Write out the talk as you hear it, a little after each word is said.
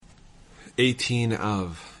18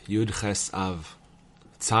 Av, Yud Ches Av,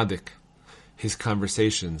 Tzaddik, his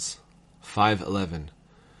conversations, 5:11.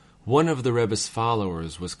 One of the Rebbe's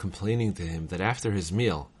followers was complaining to him that after his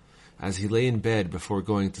meal, as he lay in bed before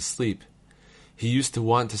going to sleep, he used to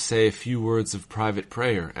want to say a few words of private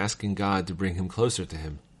prayer, asking God to bring him closer to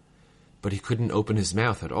him. But he couldn't open his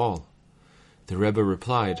mouth at all. The Rebbe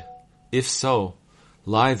replied, "If so,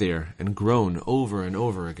 lie there and groan over and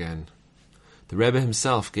over again." The Rebbe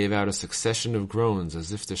himself gave out a succession of groans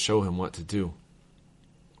as if to show him what to do.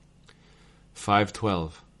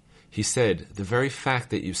 5:12. He said, "The very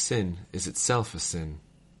fact that you sin is itself a sin,"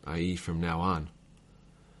 i.e. from now on.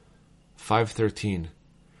 5:13.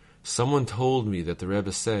 Someone told me that the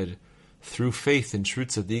Rebbe said, "Through faith in true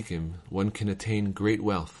tzaddikim, one can attain great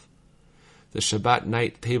wealth." The Shabbat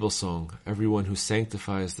night table song, "Everyone who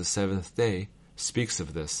sanctifies the seventh day," speaks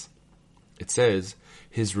of this. It says,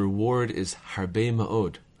 "His reward is harbe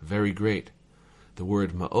ma'od," very great. The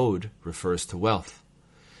word ma'od refers to wealth.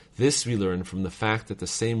 This we learn from the fact that the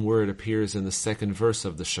same word appears in the second verse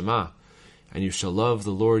of the Shema, "And you shall love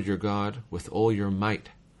the Lord your God with all your might,"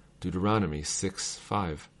 Deuteronomy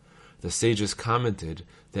 6:5. The sages commented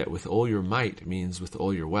that with all your might means with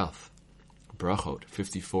all your wealth. Brachot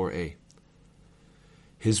 54a.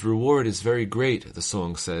 His reward is very great, the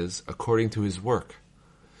song says, according to his work.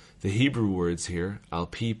 The Hebrew words here, al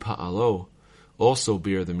pi pa'alo, also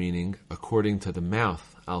bear the meaning according to the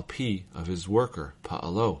mouth, al pi, of his worker,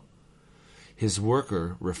 pa'alo. His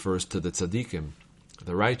worker refers to the tzaddikim,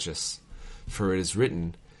 the righteous, for it is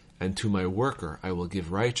written, "And to my worker I will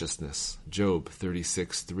give righteousness," Job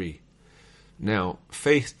 36:3. Now,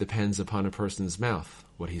 faith depends upon a person's mouth,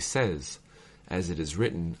 what he says, as it is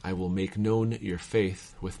written, "I will make known your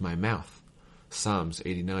faith with my mouth," Psalms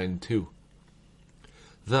 89:2.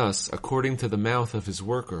 Thus, according to the mouth of his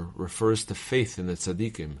worker refers to faith in the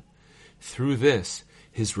tzaddikim. Through this,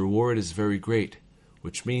 his reward is very great,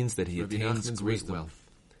 which means that he attains great wealth.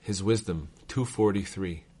 His wisdom,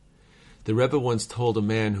 243. The Rebbe once told a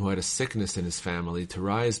man who had a sickness in his family to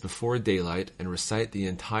rise before daylight and recite the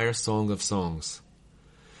entire Song of Songs.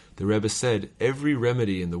 The Rebbe said, "Every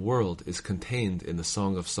remedy in the world is contained in the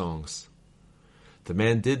Song of Songs." The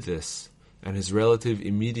man did this, and his relative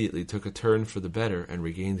immediately took a turn for the better and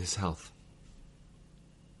regained his health.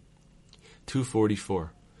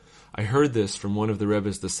 244. I heard this from one of the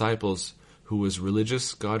Rebbe's disciples who was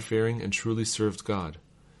religious, God-fearing, and truly served God.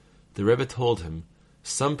 The Rebbe told him,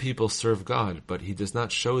 "Some people serve God, but he does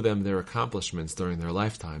not show them their accomplishments during their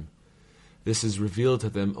lifetime. This is revealed to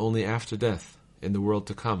them only after death, in the world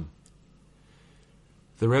to come."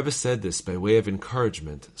 The Rebbe said this by way of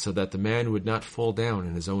encouragement, so that the man would not fall down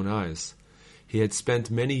in his own eyes. He had spent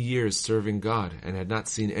many years serving God and had not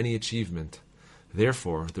seen any achievement.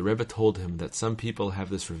 Therefore, the Rebbe told him that some people have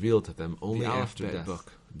this revealed to them only after death.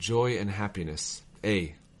 Book, Joy and Happiness.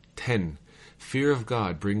 A. 10. Fear of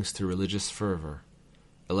God brings to religious fervor.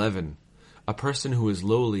 11. A person who is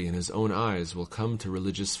lowly in his own eyes will come to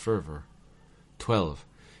religious fervor. 12.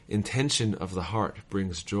 Intention of the heart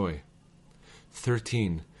brings joy.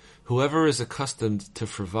 13. Whoever is accustomed to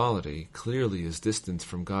frivolity clearly is distant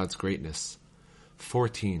from God's greatness.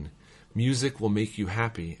 14. Music will make you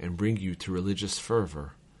happy and bring you to religious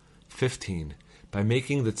fervor. 15. By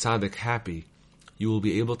making the tzaddik happy, you will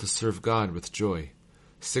be able to serve God with joy.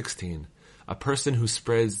 16. A person who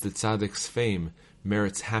spreads the tzaddik's fame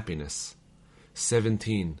merits happiness.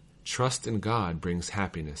 17. Trust in God brings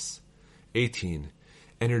happiness. 18.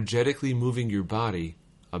 Energetically moving your body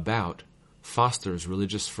about fosters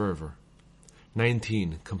religious fervor.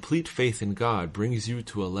 19. Complete faith in God brings you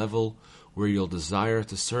to a level where you'll desire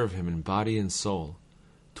to serve Him in body and soul.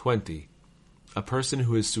 20. A person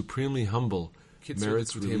who is supremely humble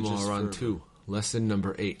merits religious fervor. 2. Lesson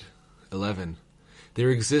number 8. 11. There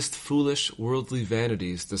exist foolish, worldly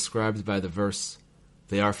vanities described by the verse,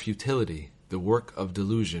 "They are futility, the work of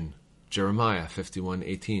delusion," Jeremiah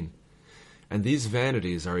 51:18. And these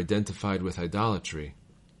vanities are identified with idolatry.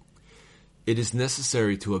 It is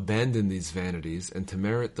necessary to abandon these vanities and to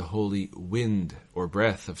merit the holy wind or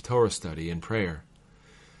breath of Torah study and prayer.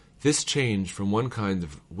 This change from one kind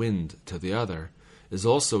of wind to the other is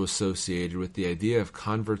also associated with the idea of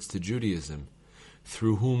converts to Judaism,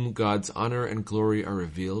 through whom God's honor and glory are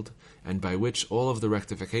revealed and by which all of the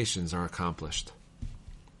rectifications are accomplished.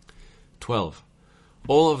 12.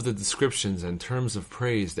 All of the descriptions and terms of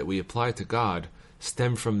praise that we apply to God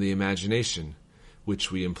stem from the imagination,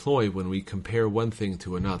 which we employ when we compare one thing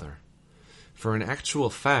to another. For in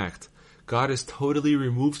actual fact, God is totally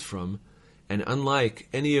removed from and unlike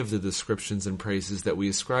any of the descriptions and praises that we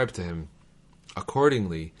ascribe to Him.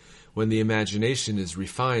 Accordingly, When the imagination is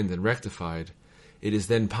refined and rectified, it is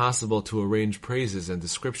then possible to arrange praises and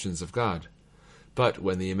descriptions of God. But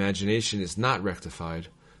when the imagination is not rectified,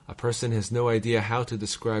 a person has no idea how to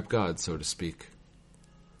describe God, so to speak.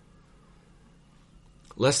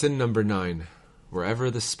 Lesson number 9.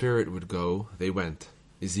 Wherever the Spirit would go, they went.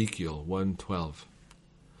 Ezekiel 1:12.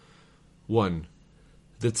 1.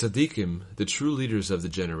 The tzaddikim, the true leaders of the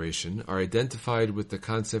generation, are identified with the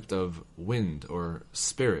concept of wind or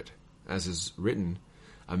spirit, as is written,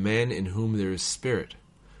 a man in whom there is spirit.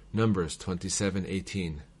 Numbers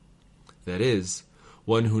 27:18. That is,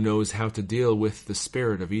 one who knows how to deal with the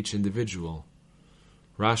spirit of each individual.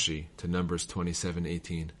 Rashi to Numbers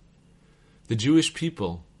 27:18. The Jewish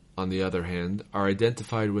people, on the other hand, are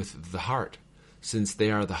identified with the heart, since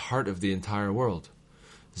they are the heart of the entire world.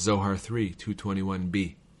 Zohar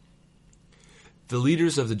 3:221b. The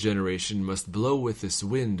leaders of the generation must blow with this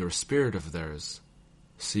wind or spirit of theirs.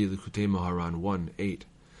 See Likutei Moharan 1:8.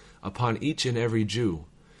 Upon each and every Jew,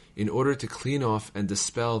 in order to clean off and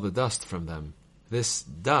dispel the dust from them. This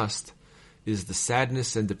dust is the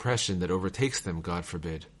sadness and depression that overtakes them, God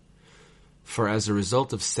forbid. For as a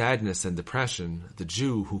result of sadness and depression, the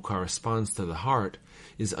Jew who corresponds to the heart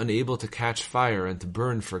is unable to catch fire and to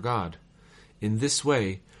burn for God. In this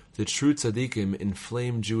way, the true tzaddikim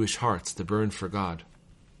inflame Jewish hearts to burn for God.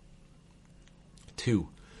 2.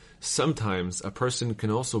 Sometimes a person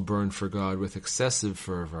can also burn for God with excessive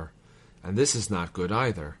fervor, and this is not good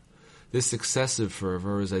either. This excessive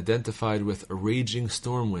fervor is identified with a raging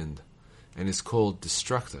storm wind, and is called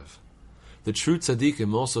destructive. The true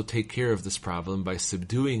tzaddikim also take care of this problem by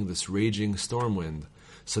subduing this raging storm wind,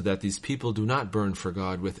 so that these people do not burn for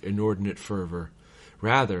God with inordinate fervor.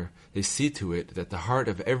 Rather, they see to it that the heart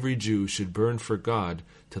of every Jew should burn for God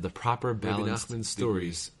to the proper balanced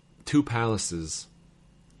stories, 2 palaces.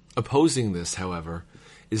 Opposing this, however,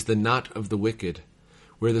 is the knot of the wicked,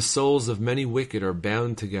 where the souls of many wicked are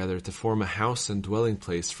bound together to form a house and dwelling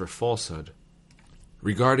place for falsehood.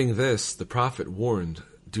 Regarding this, the prophet warned,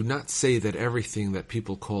 do not say that everything that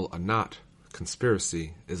people call a knot,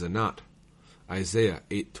 conspiracy, is a knot. Isaiah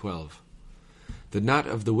 8:12. The knot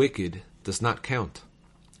of the wicked does not count.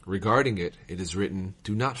 Regarding it, it is written,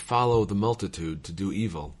 do not follow the multitude to do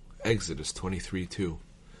evil. Exodus 23:2.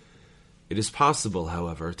 It is possible,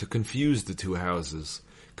 however, to confuse the 2 houses,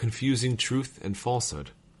 confusing truth and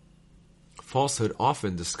falsehood. Falsehood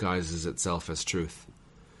often disguises itself as truth.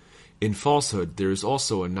 In falsehood there is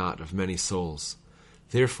also a knot of many souls.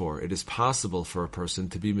 Therefore, it is possible for a person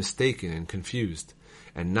to be mistaken and confused,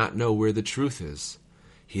 and not know where the truth is.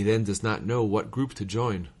 He then does not know what group to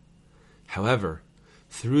join. However,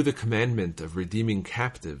 through the commandment of redeeming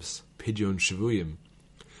captives, Pidyon Shavuyim,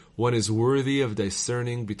 one is worthy of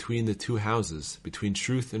discerning between the 2 houses, between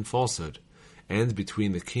truth and falsehood, and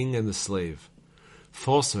between the king and the slave.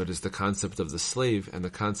 Falsehood is the concept of the slave and the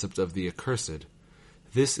concept of the accursed.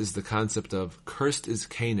 This is the concept of, cursed is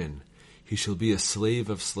Canaan, he shall be a slave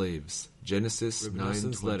of slaves. Genesis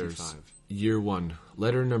 9:25. Letters. Year 1,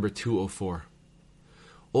 letter number 204.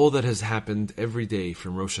 All that has happened every day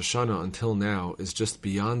from Rosh Hashanah until now is just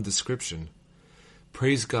beyond description.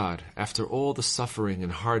 Praise God, after all the suffering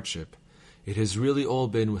and hardship, it has really all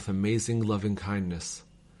been with amazing loving kindness.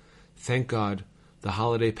 Thank God, the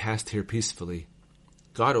holiday passed here peacefully.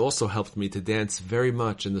 God also helped me to dance very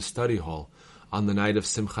much in the study hall on the night of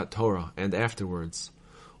Simchat Torah and afterwards,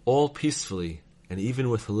 all peacefully and even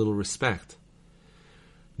with a little respect.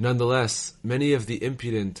 Nonetheless, many of the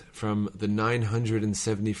impudent from the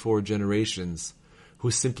 974 generations who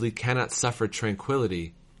simply cannot suffer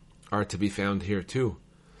tranquility are to be found here too,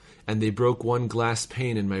 and they broke one glass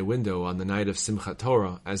pane in my window on the night of Simchat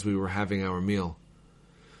Torah as we were having our meal.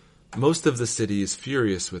 Most of the city is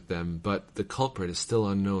furious with them, but the culprit is still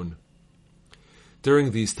unknown.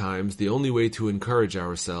 During these times, the only way to encourage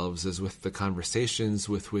ourselves is with the conversations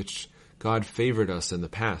with which God favored us in the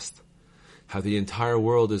past, how the entire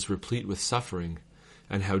world is replete with suffering,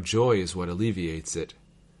 and how joy is what alleviates it.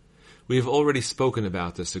 We have already spoken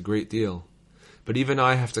about this a great deal, but even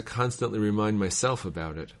I have to constantly remind myself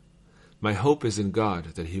about it. My hope is in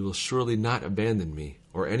God that He will surely not abandon me,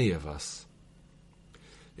 or any of us.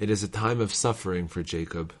 It is a time of suffering for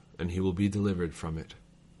Jacob, and he will be delivered from it.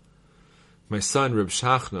 My son Reb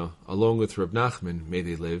Shachna, along with Reb Nachman, may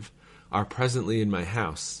they live, are presently in my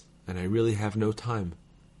house, and I really have no time.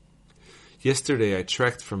 Yesterday I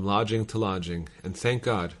trekked from lodging to lodging, and thank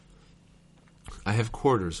God, I have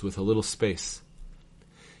quarters with a little space.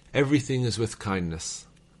 Everything is with kindness,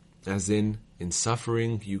 as in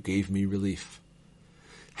suffering you gave me relief.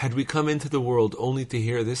 Had we come into the world only to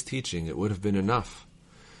hear this teaching, it would have been enough.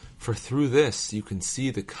 For through this you can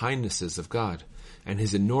see the kindnesses of God and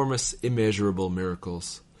His enormous, immeasurable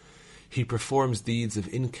miracles. He performs deeds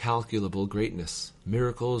of incalculable greatness,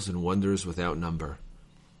 miracles and wonders without number.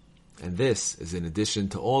 And this is in addition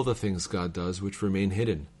to all the things God does which remain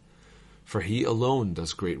hidden, for He alone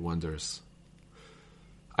does great wonders.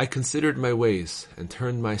 I considered my ways and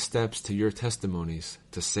turned my steps to your testimonies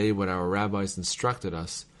to say what our rabbis instructed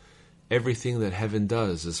us. Everything that heaven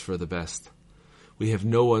does is for the best. We have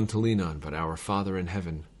no one to lean on but our Father in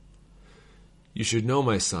heaven. You should know,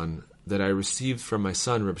 my son, that I received from my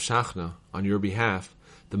son Reb Shachna, on your behalf,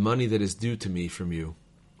 the money that is due to me from you,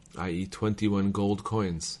 i.e. 21 gold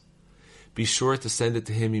coins. Be sure to send it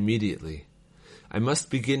to him immediately. I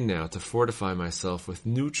must begin now to fortify myself with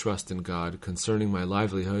new trust in God concerning my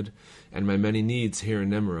livelihood and my many needs here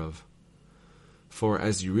in Nemirov. For,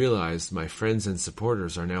 as you realize, my friends and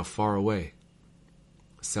supporters are now far away.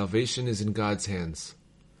 Salvation is in God's hands.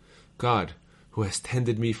 God, who has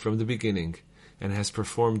tended me from the beginning, and has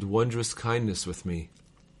performed wondrous kindness with me,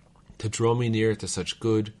 to draw me near to such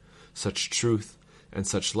good, such truth, and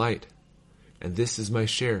such light. And this is my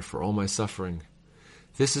share for all my suffering.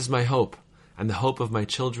 This is my hope, and the hope of my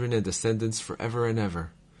children and descendants forever and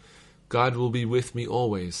ever. God will be with me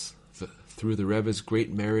always, through the Rebbe's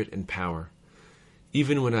great merit and power.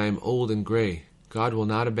 Even when I am old and gray, God will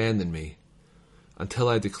not abandon me, until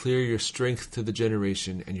I declare your strength to the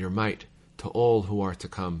generation and your might to all who are to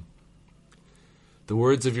come. The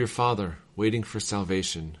words of your father, waiting for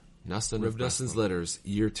salvation. Reb Nassan's Letters,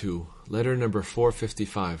 Year 2, Letter number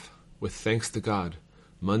 455, with thanks to God,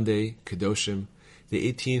 Monday, Kedoshim,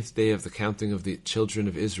 the 18th day of the counting of the children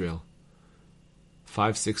of Israel,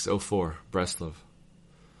 5604, Breslov.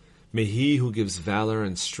 May He who gives valor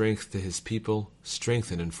and strength to His people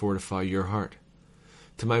strengthen and fortify your heart.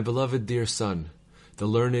 To my beloved dear son, the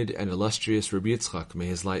learned and illustrious Rabbi Yitzchak, may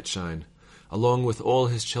his light shine. Along with all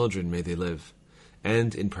his children may they live.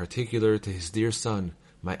 And, in particular, to his dear son,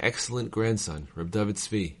 my excellent grandson, Reb David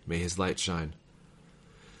Tzvi, may his light shine.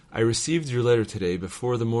 I received your letter today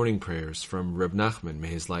before the morning prayers from Reb Nachman, may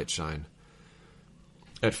his light shine.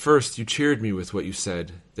 At first you cheered me with what you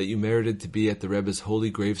said, that you merited to be at the Rebbe's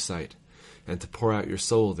holy gravesite, and to pour out your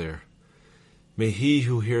soul there. May He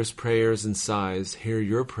who hears prayers and sighs hear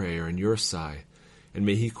your prayer and your sigh, and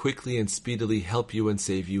may He quickly and speedily help you and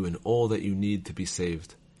save you in all that you need to be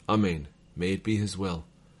saved. Amen. May it be His will.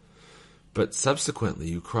 But subsequently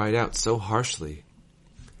you cried out so harshly.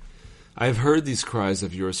 I have heard these cries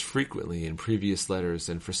of yours frequently in previous letters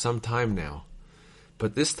and for some time now,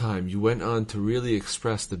 but this time you went on to really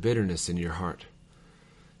express the bitterness in your heart.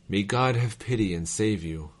 May God have pity and save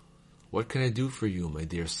you. What can I do for you, my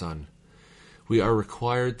dear son? We are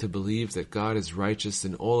required to believe that God is righteous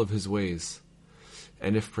in all of His ways,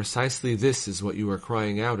 and if precisely this is what you are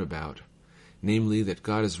crying out about, namely that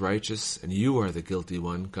God is righteous and you are the guilty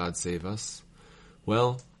one, God save us,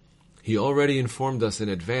 well, He already informed us in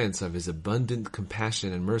advance of His abundant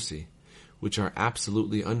compassion and mercy, which are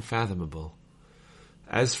absolutely unfathomable.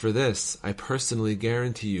 As for this, I personally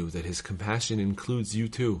guarantee you that His compassion includes you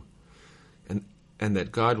too, and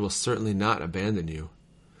that God will certainly not abandon you.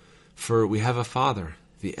 For we have a Father,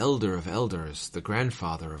 the elder of elders, the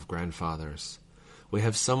grandfather of grandfathers. We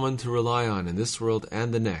have someone to rely on in this world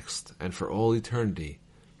and the next, and for all eternity,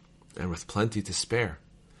 and with plenty to spare.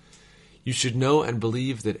 You should know and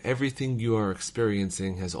believe that everything you are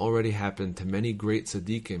experiencing has already happened to many great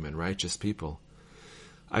tzaddikim and righteous people.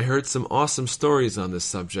 I heard some awesome stories on this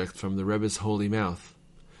subject from the Rebbe's holy mouth,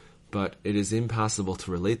 but it is impossible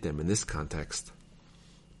to relate them in this context.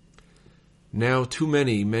 Now too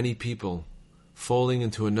many people, falling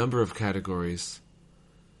into a number of categories,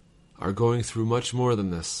 are going through much more than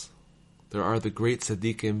this. There are the great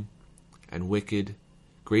tzaddikim and wicked,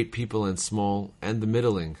 great people and small, and the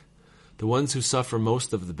middling. The ones who suffer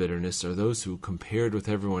most of the bitterness are those who, compared with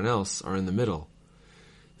everyone else, are in the middle.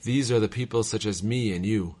 These are the people such as me and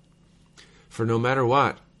you. For no matter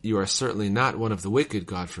what, you are certainly not one of the wicked,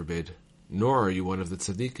 God forbid, nor are you one of the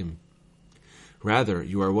tzaddikim. Rather,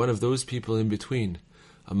 you are one of those people in between,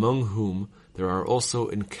 among whom there are also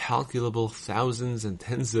incalculable thousands and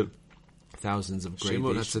tens of thousands of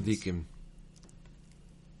gradations. Tzaddikim.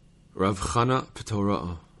 Rav Chana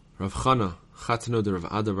P'Torah, Rav Chana Chatno de Rav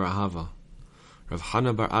Ada bar Hava, Rav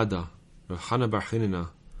Chana bar Ada, Rav Chana bar Chinina,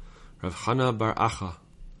 Rav Chana bar Acha,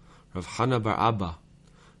 Rav Chana bar Abba,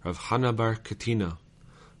 Rav Chana bar Katina,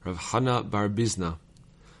 Rav Chana bar Bizna,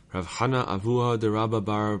 Rav Chana Avua de Rabba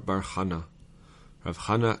bar Chana, Rav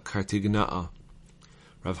Chana Kartigna'a,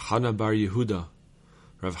 Rav Chana bar Yehuda,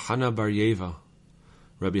 Rav Chana bar Yeva,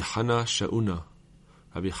 Rabbi Chana Sha'una,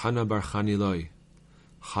 Rabbi Chana bar Chaniloi,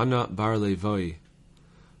 Chana bar Levoi,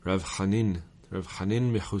 Rav Chanin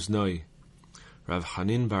Mechuznoi, Rav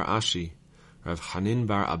Chanin bar Ashi, Rav Chanin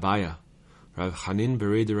bar Abaya, Rav Chanin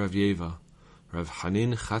berei de Rav Yeva, Rav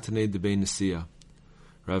Chanin Chatane de Ben Nesia,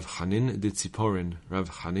 Rav Chanin de Tziporin, Rav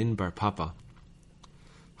Chanin bar Papa,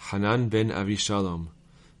 Hanan ben Avishalom,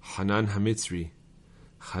 Hanan Hamitzri,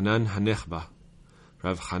 Hanan Hanechba,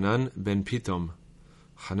 Rav Hanan ben Pitom,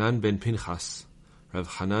 Hanan ben Pinchas, Rav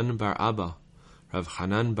Hanan bar Abba, Rav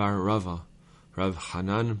Hanan bar Rava, Rav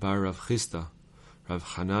Hanan bar Rav Chista, Rav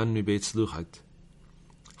Hanan mi Beit Sluchat,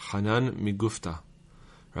 Hanan mi Gufta,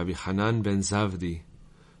 Rabbi Hanan ben Zavdi,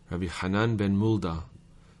 Rabbi Hanan ben Mulda,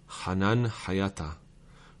 Hanan Hayata,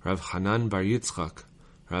 Rav Hanan bar Yitzchak,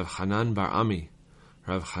 Rav Hanan bar Ami,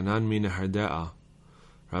 Rav Hanan min Hardea,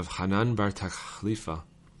 Rav Hanan bar Tachlifa,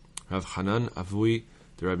 Rav Hanan avui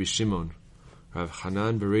de Rabbi Shimon, Rav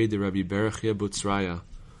Hanan berei de Rabbi Berechia Butzraya,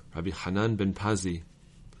 Rabbi Hanan ben Pazi,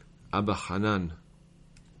 Abba Hanan,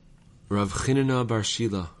 Rav Chinana bar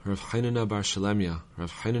Shila, Rav Chinana bar Shalemia,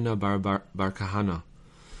 Rav Chinana bar Kahana,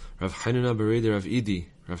 Rav Chinana berei de Rav Idi,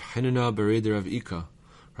 Rav Chinana berei de Rav Ika,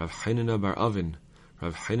 Rav Chinana bar Avin,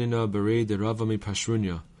 Rav Chinana berei de Rava mi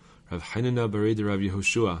Pashrunya, Rav Chinana berei de Rav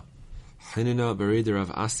Yehoshua, Chinana berei de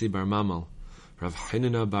Rav Asi bar Mamal, Rav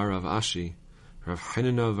Chinana bar Rav Ashi, Rav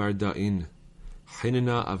Chinana bar Da'in,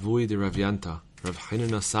 Chinana avui de Rav Yanta, Rav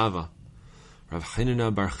Chinana Sava, Rav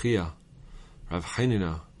Chinana bar Chia, Rav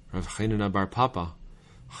Chinana bar Papa,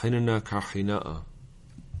 Chinana Karchina'a.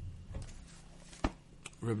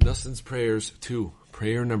 Reb Nassan's Prayers 2,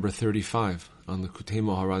 prayer number 35, on the Kutei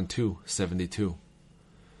Moharan 2, 72.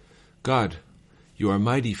 God, you are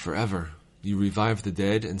mighty forever. You revive the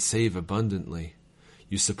dead and save abundantly.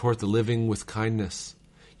 You support the living with kindness.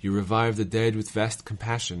 You revive the dead with vast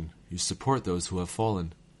compassion. You support those who have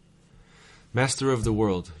fallen. Master of the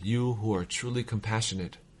world, you who are truly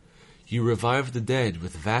compassionate, you revive the dead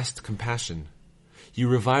with vast compassion. You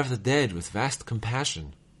revive the dead with vast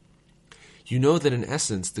compassion. You know that in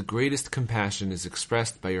essence the greatest compassion is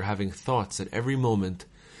expressed by your having thoughts at every moment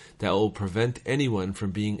that will prevent anyone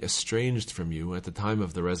from being estranged from you at the time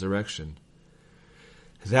of the resurrection.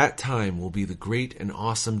 That time will be the great and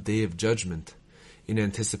awesome day of judgment, in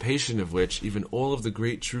anticipation of which even all of the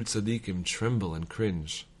great true tzaddikim tremble and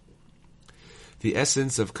cringe. The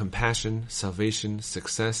essence of compassion, salvation,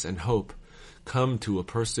 success, and hope come to a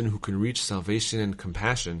person who can reach salvation and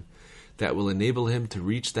compassion that will enable him to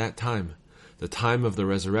reach that time, the time of the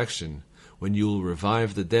resurrection, when you will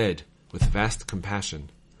revive the dead with vast compassion.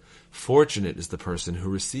 Fortunate is the person who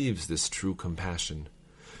receives this true compassion.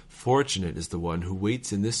 Fortunate is the one who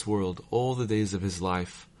waits in this world all the days of his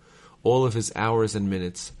life, all of his hours and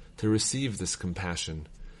minutes, to receive this compassion,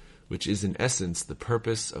 which is in essence the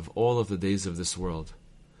purpose of all of the days of this world.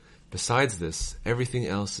 Besides this, everything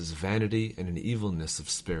else is vanity and an evilness of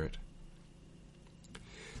spirit.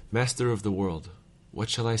 Master of the world, what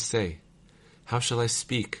shall I say? How shall I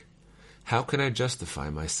speak? How can I justify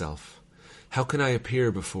myself? How can I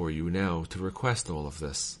appear before you now to request all of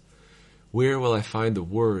this? Where will I find the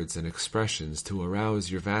words and expressions to arouse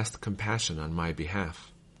your vast compassion on my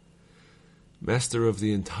behalf? Master of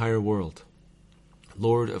the entire world,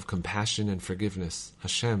 Lord of compassion and forgiveness,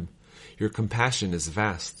 Hashem, your compassion is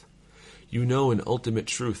vast. You know in ultimate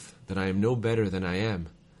truth that I am no better than I am,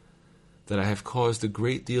 that I have caused a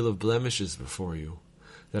great deal of blemishes before you,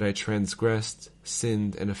 that I transgressed,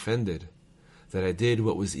 sinned, and offended, that I did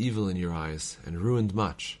what was evil in your eyes and ruined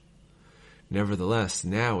much. Nevertheless,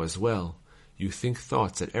 now as well, you think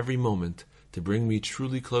thoughts at every moment to bring me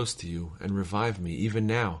truly close to you and revive me even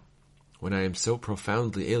now, when I am so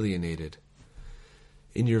profoundly alienated.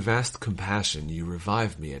 In your vast compassion you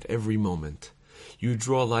revive me at every moment. You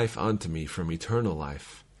draw life onto me from eternal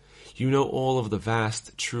life. You know all of the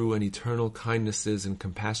vast, true, and eternal kindnesses and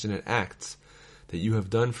compassionate acts that you have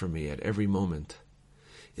done for me at every moment.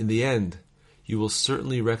 In the end, you will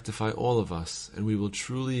certainly rectify all of us, and we will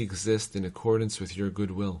truly exist in accordance with your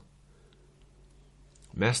good will.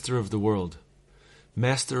 Master of the world,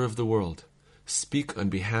 speak on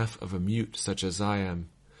behalf of a mute such as I am.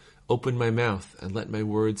 Open my mouth and let my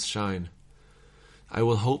words shine. I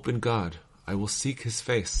will hope in God. I will seek his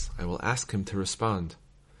face. I will ask him to respond.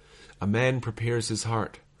 A man prepares his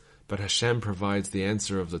heart, but Hashem provides the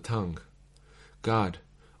answer of the tongue. God,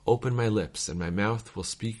 open my lips, and my mouth will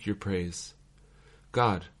speak your praise.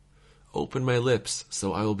 God, open my lips,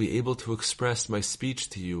 so I will be able to express my speech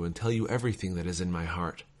to you and tell you everything that is in my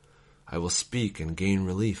heart. I will speak and gain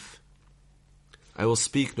relief. I will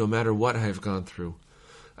speak no matter what I have gone through.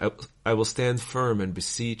 I will stand firm and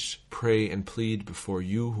beseech, pray, and plead before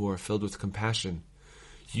you who are filled with compassion.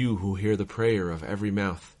 you who hear the prayer of every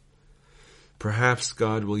mouth. Perhaps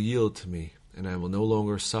God will yield to me, and I will no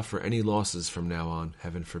longer suffer any losses from now on,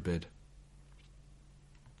 heaven forbid.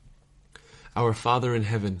 Our Father in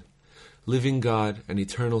heaven, living God and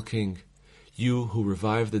eternal King, you who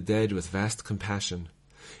revive the dead with vast compassion,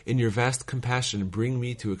 in your vast compassion bring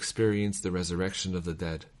me to experience the resurrection of the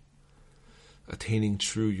dead. Attaining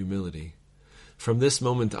true humility. From this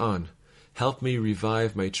moment on, help me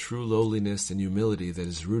revive my true lowliness and humility that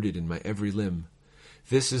is rooted in my every limb.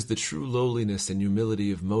 This is the true lowliness and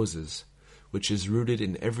humility of Moses, which is rooted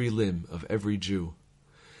in every limb of every Jew.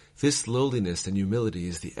 This lowliness and humility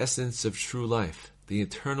is the essence of true life, the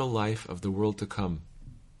eternal life of the world to come.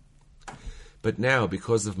 But now,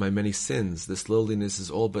 because of my many sins, this lowliness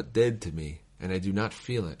is all but dead to me, and I do not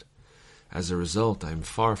feel it. As a result, I am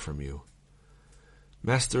far from you.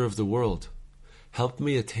 Master of the world, help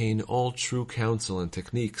me attain all true counsel and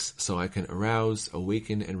techniques so I can arouse,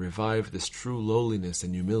 awaken, and revive this true lowliness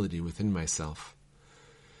and humility within myself.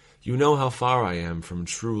 You know how far I am from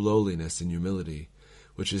true lowliness and humility,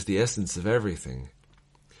 which is the essence of everything.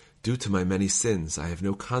 Due to my many sins, I have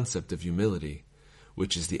no concept of humility,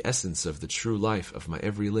 which is the essence of the true life of my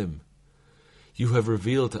every limb. You have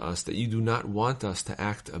revealed to us that you do not want us to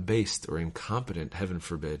act abased or incompetent, heaven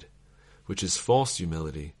forbid, which is false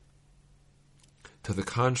humility. To the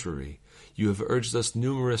contrary, you have urged us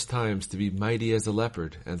numerous times to be mighty as a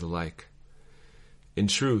leopard and the like. In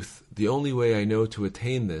truth, the only way I know to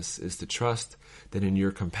attain this is to trust that in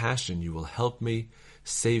your compassion you will help me,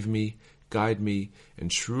 save me, guide me, and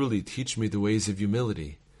truly teach me the ways of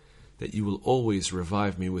humility, that you will always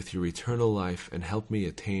revive me with your eternal life and help me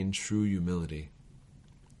attain true humility.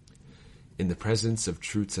 In the presence of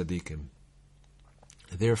true tzaddikim.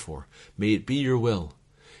 Therefore, may it be your will,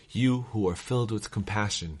 you who are filled with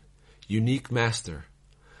compassion, unique Master,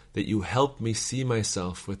 that you help me see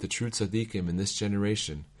myself with the true tzaddikim in this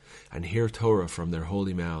generation and hear Torah from their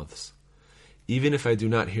holy mouths. Even if I do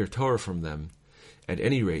not hear Torah from them, at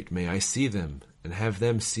any rate may I see them and have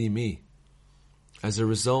them see me. As a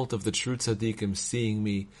result of the true tzaddikim seeing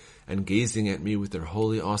me and gazing at me with their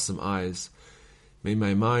holy awesome eyes, may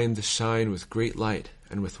my mind shine with great light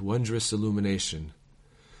and with wondrous illumination.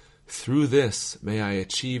 Through this may I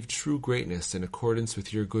achieve true greatness in accordance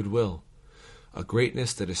with your good will, a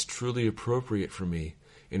greatness that is truly appropriate for me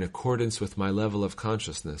in accordance with my level of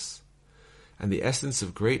consciousness. And the essence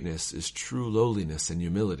of greatness is true lowliness and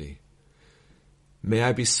humility. May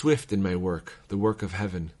I be swift in my work, the work of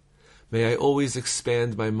heaven. May I always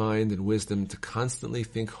expand my mind and wisdom to constantly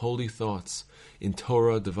think holy thoughts in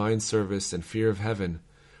Torah, divine service, and fear of heaven,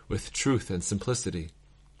 with truth and simplicity,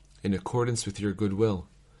 in accordance with your good will.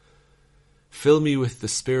 Fill me with the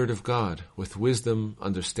Spirit of God, with wisdom,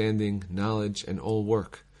 understanding, knowledge, and all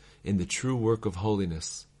work, in the true work of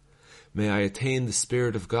holiness. May I attain the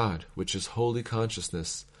Spirit of God, which is holy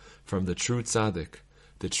consciousness, from the true tzaddik,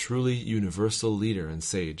 the truly universal leader and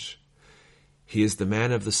sage. He is the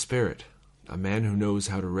man of the Spirit, a man who knows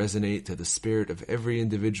how to resonate to the spirit of every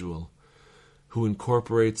individual, who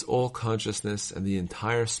incorporates all consciousness and the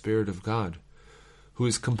entire Spirit of God, who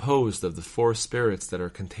is composed of the 4 spirits that are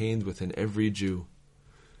contained within every Jew.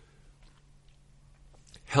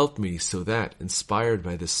 Help me so that, inspired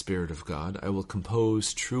by the Spirit of God, I will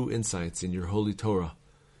compose true insights in your holy Torah,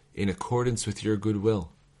 in accordance with your good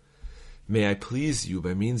will. May I please you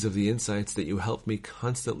by means of the insights that you help me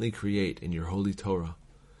constantly create in your holy Torah.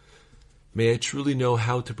 May I truly know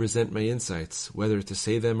how to present my insights, whether to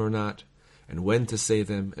say them or not, and when to say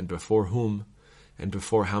them, and before whom, and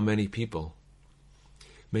before how many people.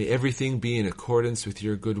 May everything be in accordance with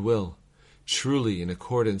your good will, truly in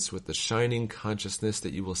accordance with the shining consciousness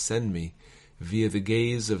that you will send me via the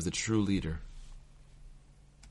gaze of the true leader.